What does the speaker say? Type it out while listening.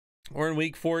We're in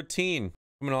week 14,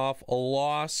 coming off a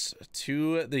loss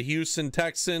to the Houston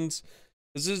Texans.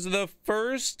 This is the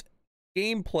first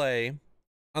gameplay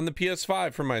on the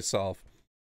PS5 for myself.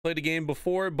 Played a game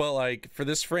before, but like for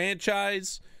this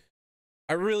franchise,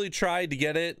 I really tried to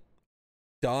get it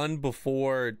done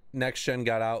before next gen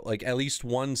got out, like at least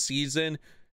one season.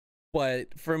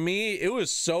 But for me, it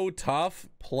was so tough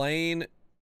playing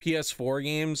PS4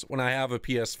 games when I have a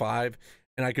PS5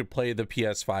 and I could play the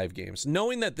PS5 games,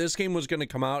 knowing that this game was going to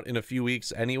come out in a few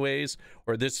weeks anyways,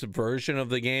 or this version of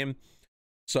the game.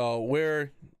 So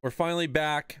we're finally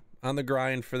back on the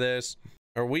grind for this.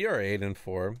 Or we are 8-4.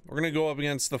 We're going to go up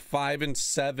against the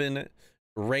 5-7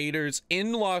 Raiders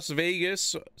in Las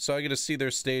Vegas. So I get to see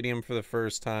their stadium for the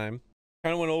first time.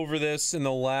 Kind of went over this in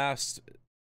the last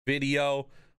video.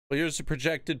 But here's the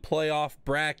projected playoff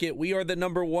bracket. We are the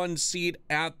 #1 seed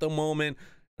at the moment.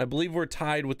 I believe we're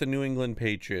tied with the New England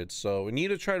Patriots. So we need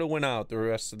to try to win out the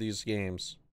rest of these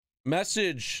games.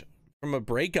 Message from a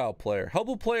breakout player. Help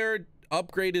a player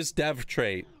upgrade his dev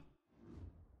trait.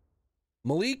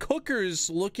 Malik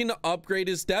Hooker's looking to upgrade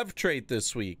his dev trait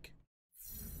this week.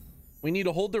 We need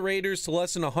to hold the Raiders to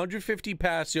less than 150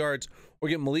 pass yards or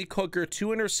get Malik Hooker 2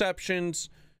 interceptions,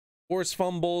 force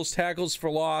fumbles, tackles for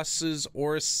losses,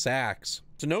 or sacks.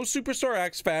 So no superstar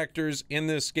X factors in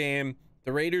this game.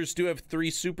 The Raiders do have 3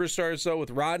 superstars though,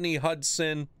 with Rodney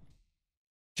Hudson,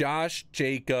 Josh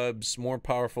Jacobs, more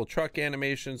powerful truck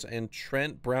animations, and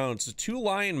Trent Brown. So 2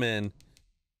 linemen,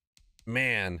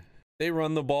 man, they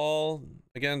run the ball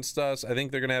against us. I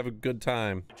think they're gonna have a good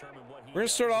time. We're gonna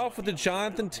start off with the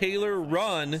Jonathan Taylor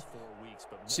run.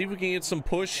 See if we can get some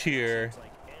push here.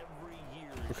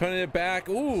 We're cutting it back.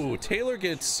 Ooh, Taylor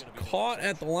gets caught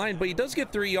at the line, but he does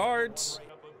get 3 yards.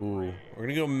 Ooh, we're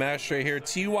gonna go mesh right here.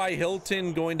 T.Y.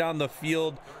 Hilton going down the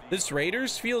field. This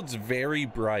Raiders field's very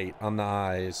bright on the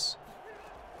eyes.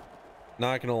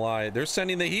 Not gonna lie, they're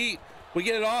sending the heat. We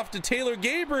get it off to Taylor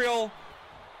Gabriel.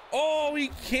 Oh, he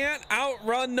can't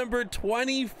outrun number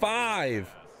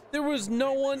 25. There was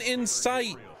no one in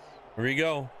sight. Here we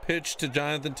go. Pitch to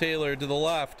Jonathan Taylor to the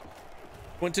left.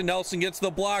 Quentin Nelson gets the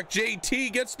block.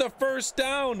 JT gets the first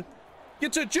down.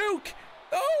 Gets a juke.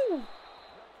 Oh!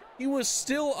 He was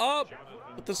still up,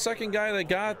 but the second guy that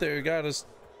got there got us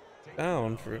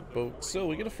down for it. But still,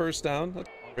 we get a first down. That's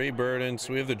Ray Burden,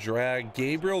 so we have the drag.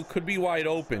 Gabriel could be wide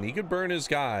open. He could burn his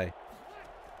guy.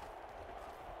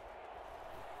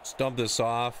 Stump this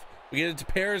off. We get it to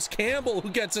Paris Campbell, who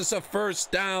gets us a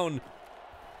first down.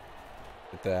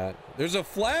 Look at that. There's a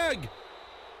flag.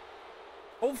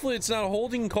 Hopefully it's not a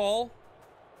holding call.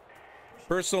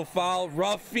 Personal foul,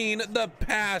 roughing the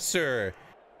passer.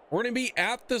 We're going to be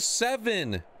at the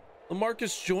 7.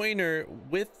 LaMarcus Joyner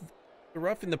with the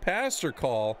roughing the passer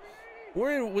call.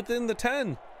 We're within the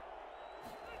 10.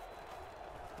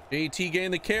 JT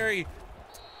getting the carry.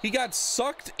 He got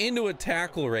sucked into a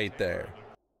tackle right there.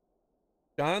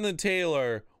 Jonathan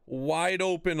Taylor, wide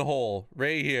open hole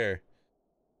right here.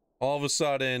 All of a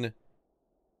sudden,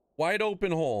 wide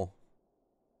open hole.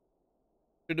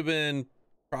 Should have been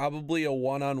probably a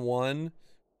one-on-one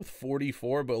with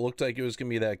 44, but it looked like it was gonna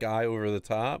be that guy over the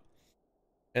top.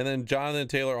 And then Jonathan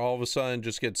Taylor all of a sudden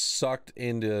just gets sucked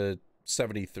into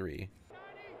 73.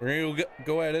 We're gonna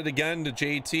go at it again to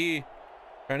JT,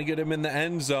 trying to get him in the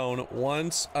end zone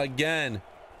once again.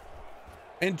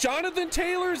 And Jonathan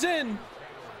Taylor's in.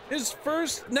 His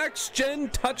first next-gen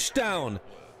touchdown.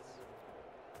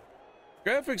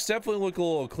 Graphics definitely look a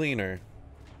little cleaner,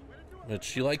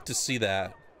 but you like to see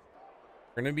that.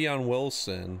 We're gonna be on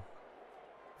Wilson.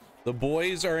 The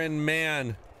boys are in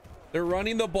man. They're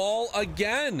running the ball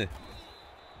again.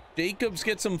 Jacobs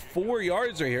gets him 4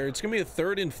 yards right here. It's gonna be a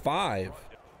 3rd and 5.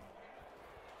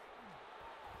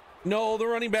 No, the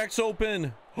running back's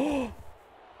open.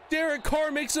 Derek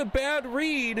Carr makes a bad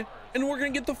read, and we're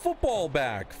gonna get the football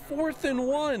back. 4th and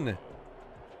 1.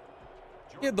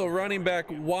 He had the running back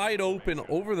wide open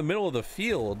over the middle of the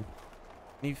field, and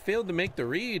he failed to make the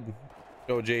read.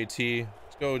 Go JT.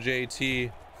 Let's go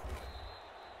JT.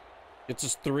 Gets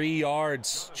us 3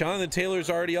 yards. Jonathan Taylor's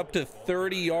already up to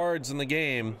 30 yards in the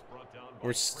game.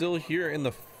 We're still here in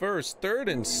the first. 3rd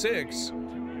and 6.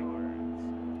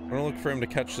 I'm gonna look for him to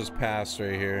catch this pass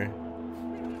right here.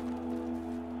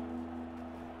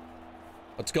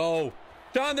 Let's go.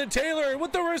 Jonathan Taylor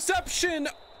with the reception.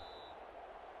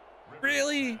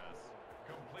 Really?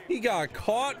 He got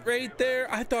caught right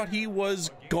there. I thought he was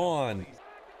gone.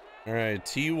 All right,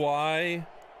 TY.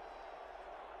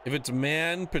 If it's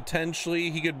man, potentially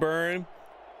he could burn.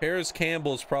 Paris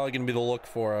Campbell is probably going to be the look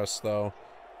for us, though.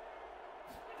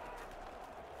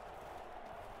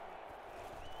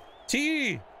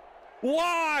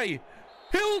 Why?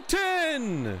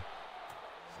 Hilton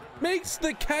makes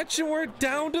the catch, and we're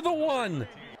down to the 1.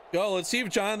 Go, let's see if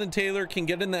Jonathan Taylor can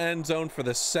get in the end zone for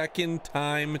the second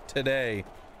time today.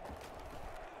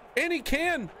 And he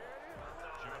can.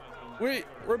 We're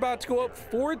about to go up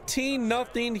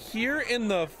 14-0 here in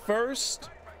the first.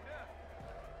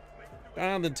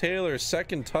 Jonathan Taylor,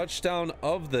 second touchdown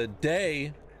of the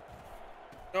day.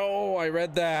 Oh, I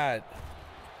read that.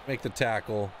 Make the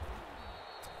tackle.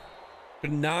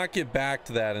 Could not get back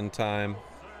to that in time.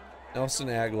 Nelson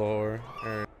Aguilar.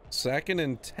 Second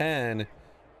and 10.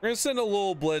 We're gonna send a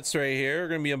little blitz right here. We're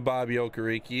gonna be on Bobby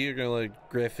Okereke. We're gonna let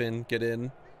Griffin get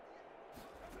in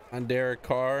on Derek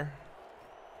Carr.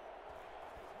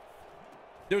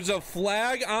 There's a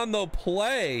flag on the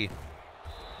play.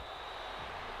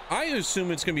 I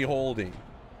assume it's gonna be holding.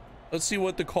 Let's see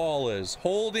what the call is.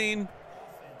 Holding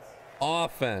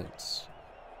offense.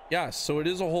 Yes, so it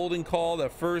is a holding call.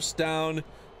 That first down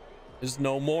is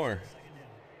no more.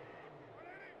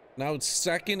 Now it's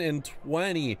 2nd and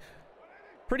 20.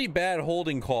 Pretty bad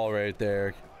holding call right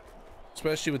there,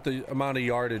 especially with the amount of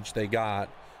yardage they got.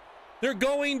 They're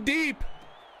going deep.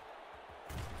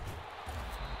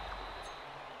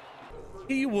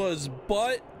 He was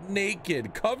butt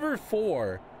naked, cover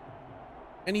 4,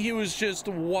 and he was just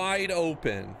wide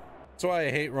open. That's why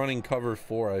I hate running cover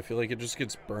 4. I feel like it just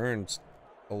gets burned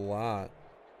a lot.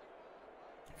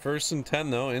 1st and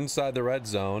 10 though, inside the red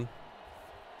zone.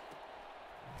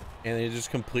 And they just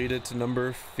completed to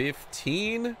number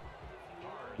 15,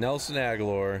 Nelson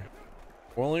Aguilar.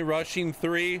 We're only rushing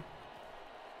 3.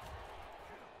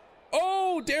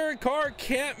 Oh, Derek Carr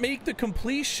can't make the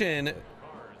completion.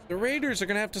 The Raiders are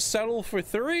gonna have to settle for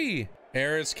 3.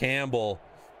 Harris Campbell,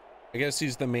 I guess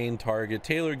he's the main target.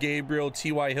 Taylor Gabriel,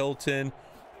 T.Y. Hilton.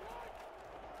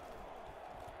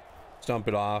 Dump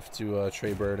it off to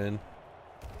Trey Burton.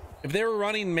 If they were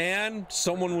running man,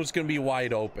 someone was going to be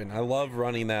wide open. I love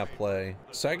running that play.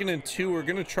 2nd and 2. We're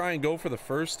going to try and go for the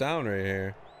first down right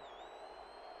here.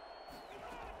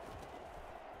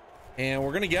 And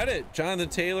we're going to get it. Jonathan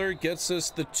Taylor gets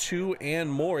us the 2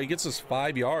 and more. He gets us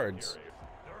 5 yards.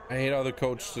 I hate other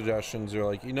coach suggestions. They're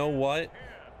like, you know what?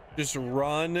 Just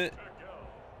run the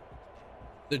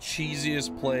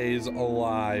cheesiest plays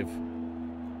alive.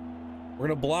 We're going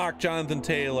to block Jonathan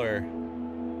Taylor.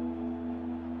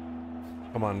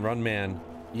 Come on, run man.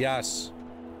 Yes.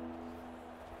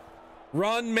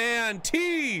 Run man.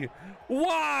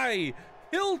 T.Y.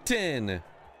 Hilton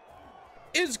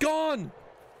is gone.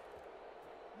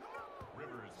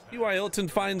 T.Y. Hilton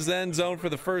finds the end zone for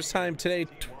the first time today.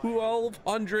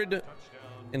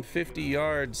 1,250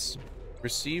 yards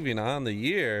receiving on the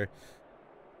year.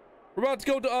 We're about to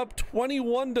go to up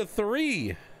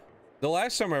 21-3. The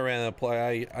last time I ran that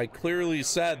play, I clearly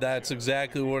said that's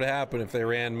exactly what would happen if they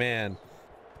ran man.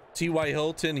 T.Y.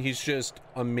 Hilton, he's just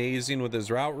amazing with his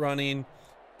route running.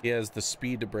 He has the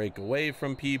speed to break away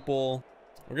from people.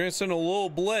 We're going to send a little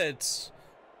blitz.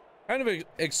 Kind of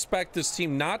expect this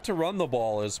team not to run the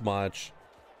ball as much,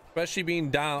 especially being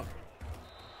down.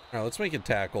 All right, let's make a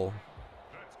tackle.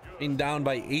 Being down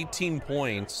by 18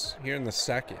 points here in the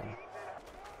second.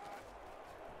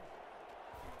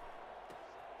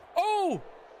 Oh,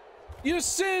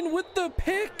 Yasin with the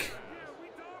pick.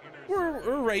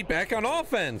 We're right back on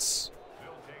offense.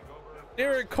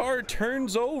 Derek Carr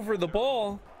turns over the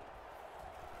ball.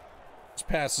 Just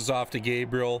passes off to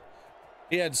Gabriel.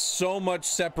 He had so much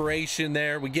separation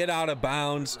there. We get out of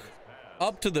bounds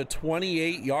up to the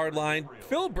 28-yard line.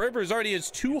 Philip Rivers already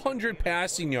has 200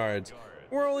 passing yards.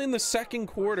 We're only in the second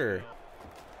quarter.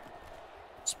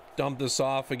 Let's dump this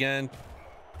off again.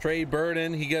 Trey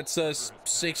Burton, he gets us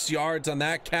 6 yards on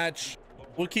that catch.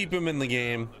 We'll keep him in the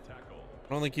game.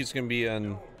 I don't think he's going to be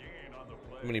on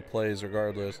many plays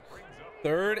regardless.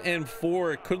 3rd and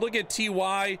 4. Could look at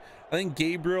T.Y. I think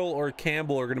Gabriel or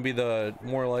Campbell are going to be the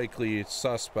more likely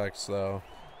suspects, though.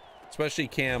 Especially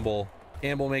Campbell.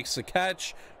 Campbell makes the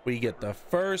catch. We get the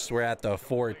first. We're at the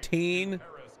 14.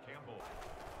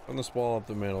 Run this ball up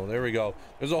the middle. There we go.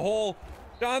 There's a hole.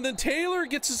 Jonathan Taylor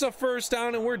gets us a first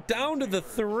down, and we're down to the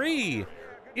 3.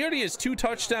 He already has 2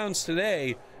 touchdowns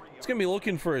today. He's going to be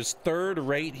looking for his 3rd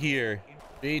right here.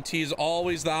 JT is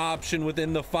always the option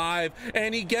within the 5,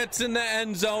 and he gets in the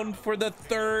end zone for the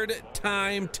 3rd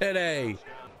time today.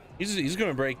 He's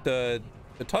going to break the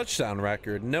touchdown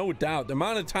record, no doubt. The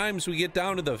amount of times we get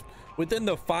down to within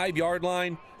the 5-yard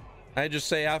line, I just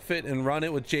say F it and run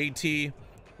it with JT.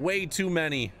 Way too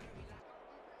many.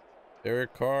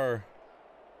 Derek Carr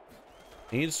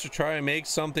needs to try and make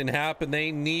something happen.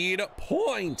 They need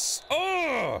points.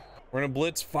 Oh, we're gonna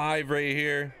blitz 5 right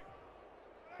here.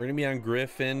 We're gonna be on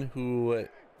Griffin, who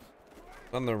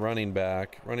on the running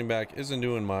back. Running back isn't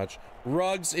doing much.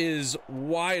 Ruggs is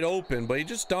wide open, but he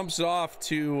just dumps it off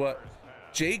to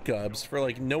Jacobs for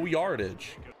like no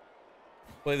yardage.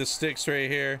 Play the sticks right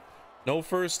here. No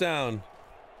first down.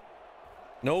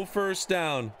 No first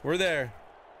down. We're there.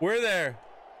 We're there.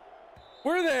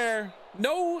 We're there.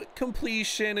 No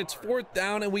completion. It's 4th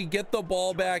down and we get the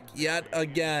ball back yet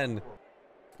again.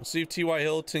 Let's see if T.Y.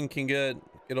 Hilton can get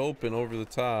open over the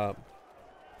top.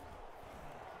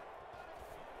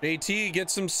 JT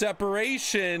gets some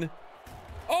separation.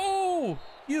 Oh,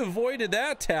 you avoided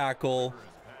that tackle.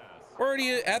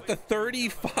 Already at the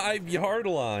 35-yard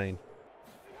line.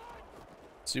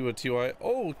 Let's see what T.Y.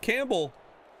 Oh, Campbell.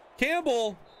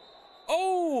 Campbell.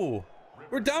 Oh,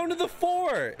 we're down to the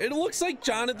 4. It looks like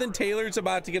Jonathan Taylor's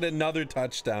about to get another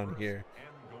touchdown here.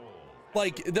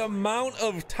 Like, the amount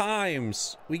of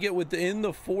times we get within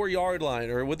the 4-yard line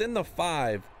or within the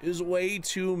 5 is way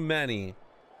too many.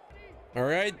 All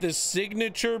right, the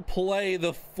signature play,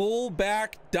 the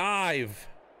fullback dive.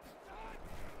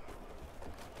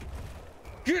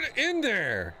 Get in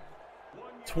there.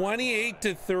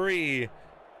 28-3.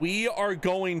 We are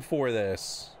going for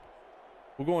this.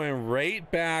 We're going right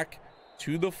back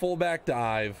to the fullback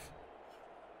dive.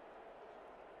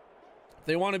 If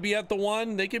they want to be at the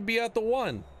 1, they can be at the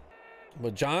 1.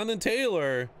 But Jonathan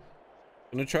Taylor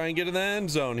gonna try and get in the end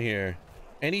zone here.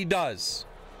 And he does.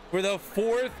 For the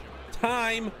 4th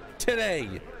time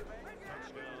today.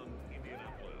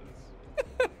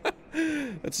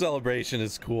 That celebration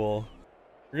is cool.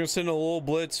 We're gonna send a little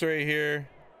blitz right here.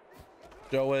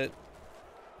 Show it.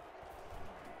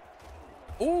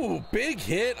 Ooh, big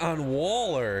hit on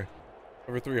Waller.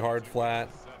 Over 3 hard flat.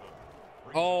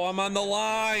 Oh, I'm on the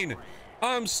line.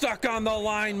 I'm stuck on the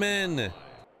lineman.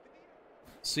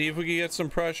 See if we can get some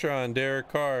pressure on Derek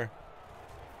Carr.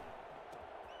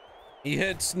 He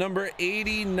hits number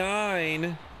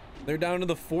 89. They're down to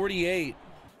the 48.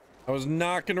 I was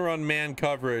not going to run man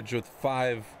coverage with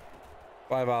 5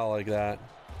 out like that.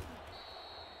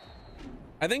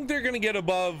 I think they're going to get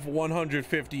above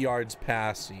 150 yards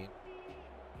passing.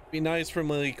 Be nice for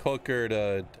Malik Hooker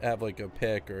to have like a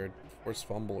pick or force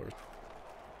fumble or.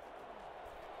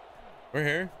 We're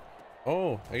here.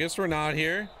 Oh, I guess we're not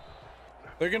here.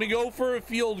 They're gonna go for a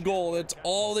field goal. That's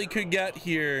all they could get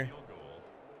here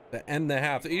to end the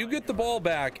half. You get the ball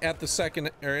back at the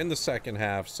second or in the second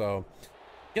half, so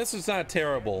I guess it's not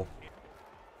terrible.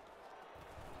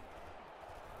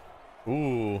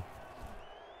 Ooh.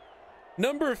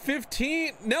 Number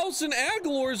 15, Nelson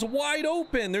Aguilar's wide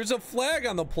open. There's a flag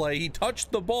on the play. He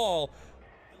touched the ball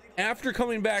after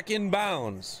coming back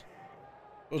inbounds.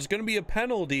 It was going to be a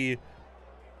penalty.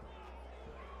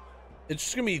 It's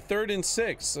just going to be 3rd and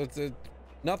 6.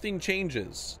 Nothing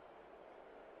changes.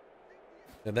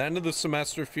 At the end of the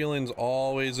semester, feeling's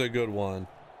always a good one.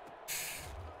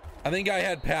 I think I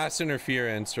had pass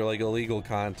interference or like illegal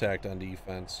contact on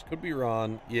defense. Could be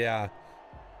wrong. Yeah.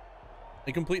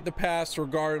 They complete the pass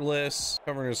regardless,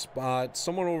 covering a spot.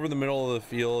 Someone over the middle of the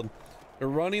field. They're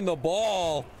running the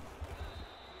ball.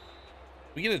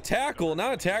 We get a tackle,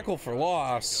 not a tackle for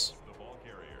loss.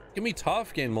 It's gonna be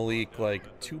tough getting Malik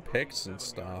like 2 picks and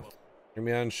stuff. Hear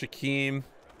me on Shaquem.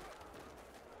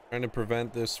 Trying to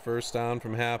prevent this first down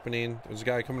from happening. There's a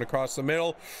guy coming across the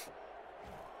middle.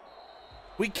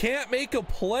 We can't make a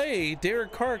play.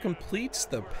 Derek Carr completes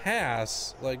the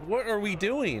pass. Like, what are we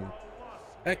doing?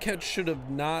 That catch should have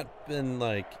not been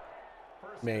like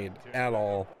made at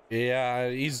all. Yeah,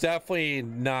 he's definitely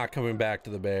not coming back to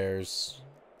the Bears.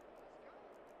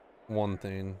 One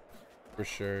thing for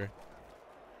sure.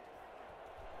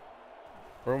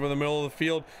 We're over the middle of the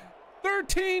field.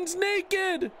 13's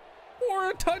naked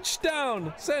for a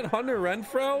touchdown. Is that Hunter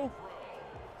Renfrow?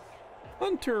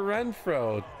 Hunter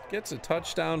Renfrow gets a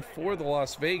touchdown for the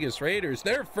Las Vegas Raiders.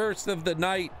 Their first of the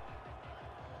night.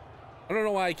 I don't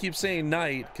know why I keep saying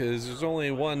night, because there's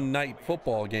only one night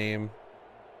football game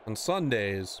on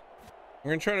Sundays.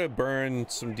 We're gonna try to burn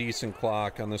some decent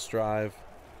clock on this drive.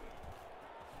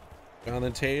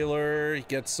 Jonathan Taylor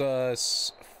gets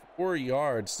us 4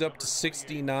 yards, up to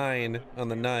 69 on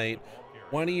the night.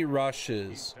 20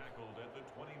 rushes.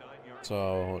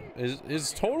 So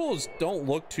his totals don't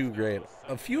look too great.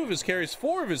 A few of his carries,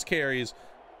 4 of his carries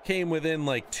came within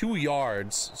like 2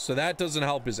 yards, so that doesn't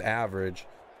help his average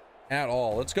at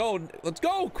all. Let's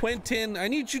go, Quentin. I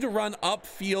need you to run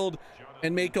upfield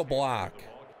and make a block.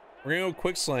 We're gonna go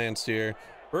quick slants here.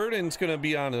 Burden's gonna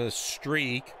be on a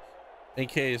streak in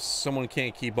case someone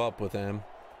can't keep up with him.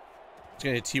 It's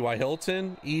gonna hit T.Y.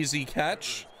 Hilton, easy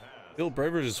catch. Phil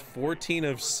Rivers is 14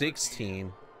 of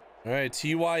 16. All right,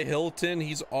 T.Y. Hilton,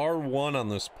 he's R1 on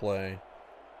this play.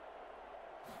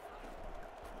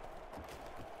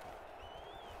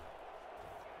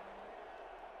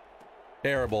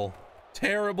 Terrible.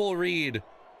 Terrible read.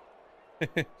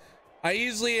 I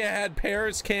easily had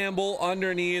Paris Campbell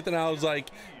underneath, and I was like,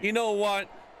 you know what?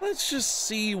 Let's just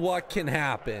see what can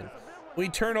happen. We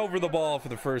turn over the ball for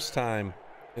the first time.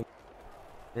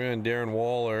 We're in Darren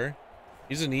Waller.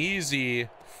 He's an easy.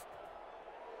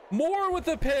 Moore with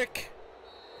the pick.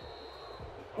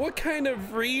 What kind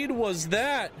of read was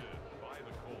that?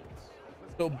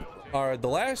 So the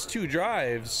last two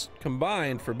drives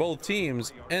combined for both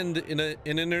teams end in an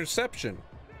interception.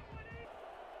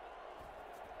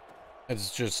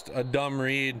 It's just a dumb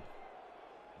read.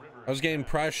 I was getting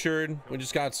pressured. We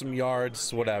just got some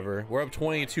yards, whatever. We're up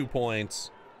 22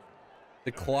 points.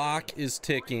 The clock is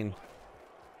ticking.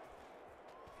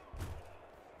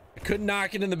 I couldn't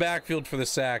knock it in the backfield for the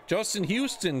sack. Justin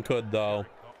Houston could, though.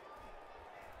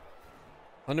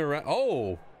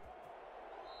 Oh.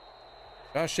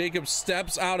 Josh Jacobs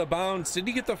steps out of bounds. Did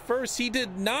he get the first? He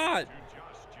did not.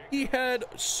 He had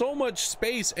so much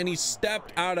space, and he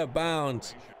stepped out of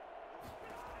bounds.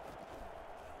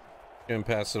 Gonna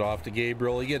pass it off to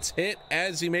Gabriel. He gets hit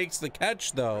as he makes the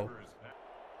catch, though.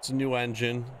 It's a new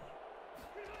engine.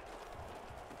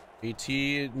 AT,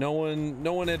 no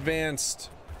one advanced.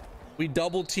 We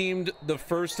double teamed the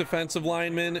first defensive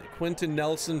lineman. Quentin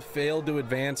Nelson failed to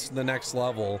advance to the next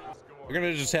level. They're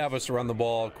gonna just have us run the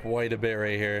ball quite a bit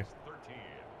right here.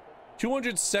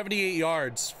 278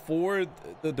 yards for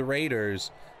the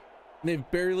Raiders, and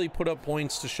they've barely put up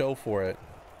points to show for it.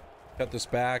 Cut this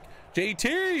back.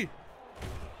 JT!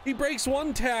 He breaks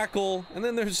one tackle, and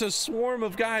then there's a swarm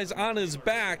of guys on his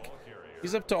back.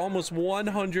 He's up to almost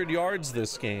 100 yards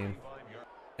this game.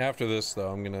 After this,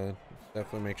 though, I'm gonna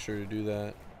definitely make sure to do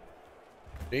that.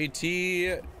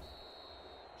 JT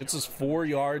gets us 4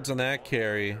 yards on that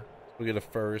carry. We get a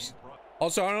first.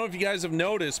 Also, I don't know if you guys have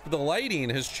noticed, but the lighting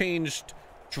has changed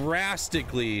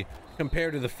drastically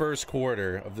compared to the first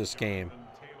quarter of this game,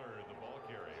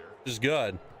 which is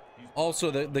good. Also,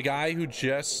 the guy who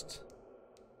just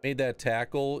made that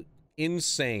tackle,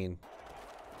 insane.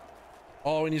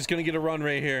 Oh, and he's gonna get a run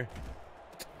right here.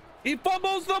 He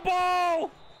fumbles the ball.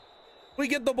 We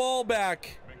get the ball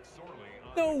back.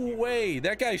 No way.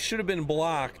 That guy should have been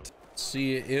blocked. Let's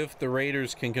see if the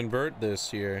Raiders can convert this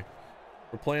here.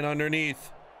 We're playing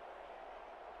underneath.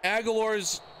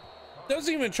 Aguilar's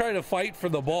doesn't even try to fight for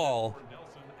the ball.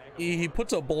 He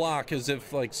puts a block as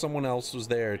if like someone else was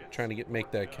there trying to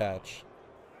make that catch.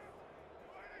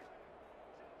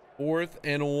 4th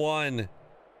and 1.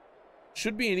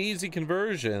 Should be an easy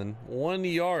conversion. 1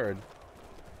 yard.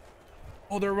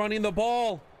 Oh, they're running the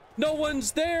ball. No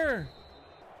one's there.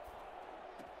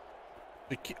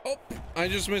 Oh, I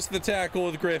just missed the tackle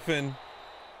with Griffin.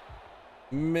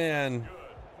 Man,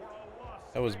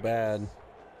 that was bad.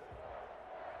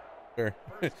 Sure.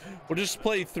 We'll just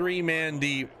play 3-man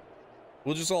deep.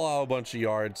 We'll just allow a bunch of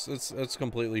yards. That's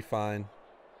completely fine.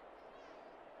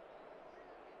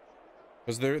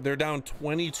 Because they're down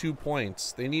 22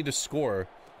 points. They need to score.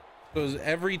 Because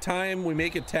every time we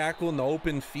make a tackle in the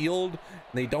open field and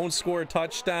they don't score a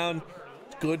touchdown,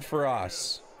 it's good for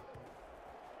us.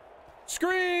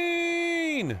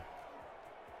 Screen!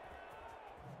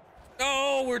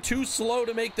 Oh, we're too slow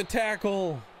to make the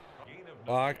tackle.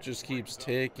 Clock just keeps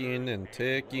ticking and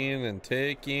ticking and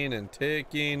ticking and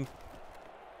ticking.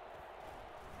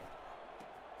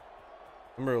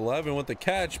 Number 11 with the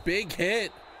catch. Big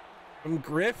hit from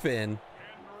Griffin.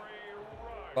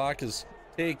 Clock is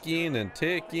ticking and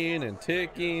ticking and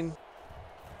ticking.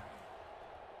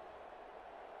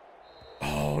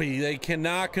 Oh, they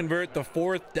cannot convert the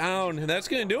 4th down, and that's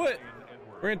going to do it.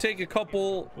 We're going to take a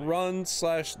couple runs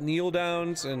 / kneel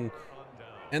downs and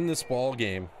end this ball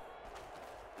game.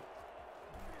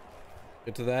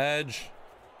 Get to the edge.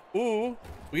 Ooh,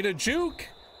 we get a juke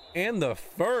and the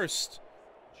first.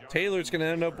 Taylor's going to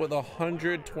end up with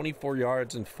 124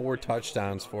 yards and 4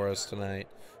 touchdowns for us tonight.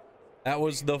 That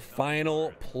was the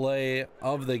final play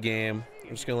of the game. I'm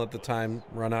just going to let the time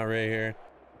run out right here.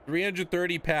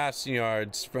 330 passing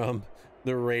yards from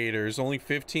the Raiders, only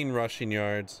 15 rushing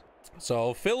yards.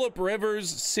 So Phillip Rivers,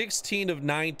 16 of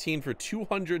 19 for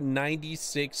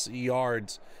 296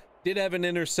 yards. Did have an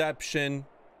interception,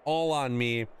 all on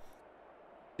me.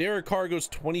 Derek Carr goes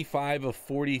 25 of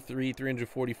 43,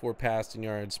 344 passing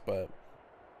yards, but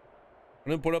I'm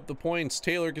going to put up the points.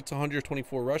 Taylor gets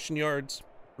 124 rushing yards.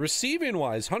 Receiving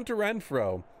wise, Hunter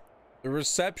Renfrow, the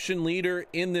reception leader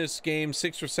in this game,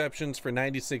 6 receptions for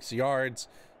 96 yards.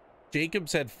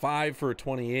 Jacobs had 5 for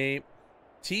 28.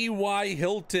 T.Y.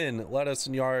 Hilton led us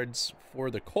in yards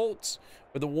for the Colts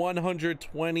with a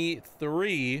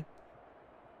 123.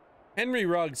 Henry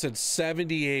Ruggs had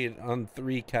 78 on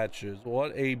 3 catches.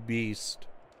 What a beast.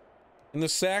 In the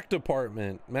sack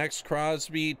department, Max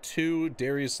Crosby 2,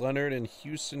 Darius Leonard and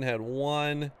Houston had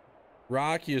 1.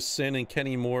 Rock Ya-Sin and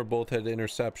Kenny Moore both had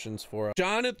interceptions for us.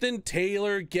 Jonathan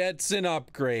Taylor gets an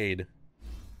upgrade.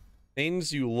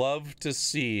 Things you love to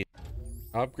see.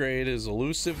 Upgrade is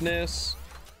elusiveness.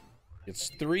 It's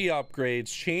 3 upgrades.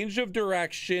 Change of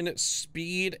direction,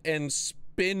 speed, and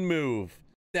spin move.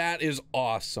 That is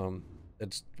awesome.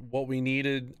 That's what we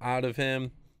needed out of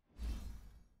him.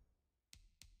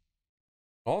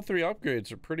 All 3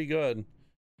 upgrades are pretty good.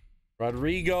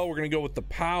 Rodrigo, we're going to go with the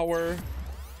power.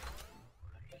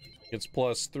 Gets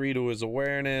 +3 to his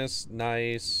awareness.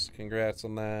 Nice. Congrats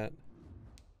on that.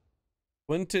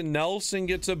 Quentin Nelson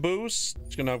gets a boost.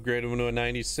 It's going to upgrade him to a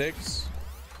 96.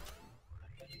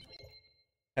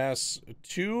 Pass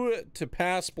 2 to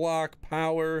pass block,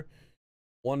 power,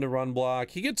 1 to run block.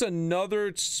 He gets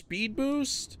another speed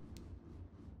boost.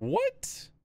 What?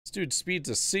 This dude's speed's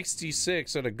a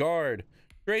 66 at a guard.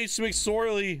 Trace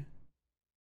McSorley.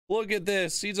 Look at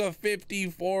this. He's a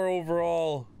 54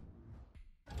 overall.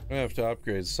 I'm gonna have to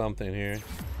upgrade something here.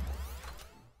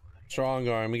 Strong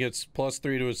arm. He gets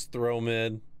 +3 to his throw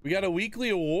mid. We got a weekly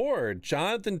award.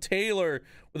 Jonathan Taylor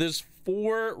with his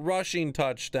 4 rushing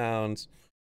touchdowns.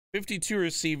 52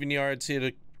 receiving yards. He had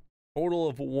a total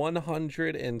of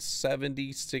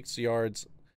 176 yards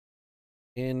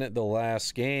in the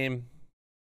last game.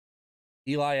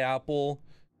 Eli Apple,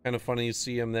 kind of funny to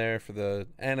see him there for the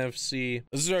NFC.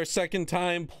 This is our second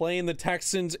time playing the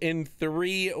Texans in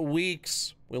 3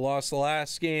 weeks. We lost the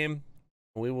last game.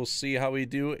 We will see how we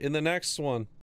do in the next one.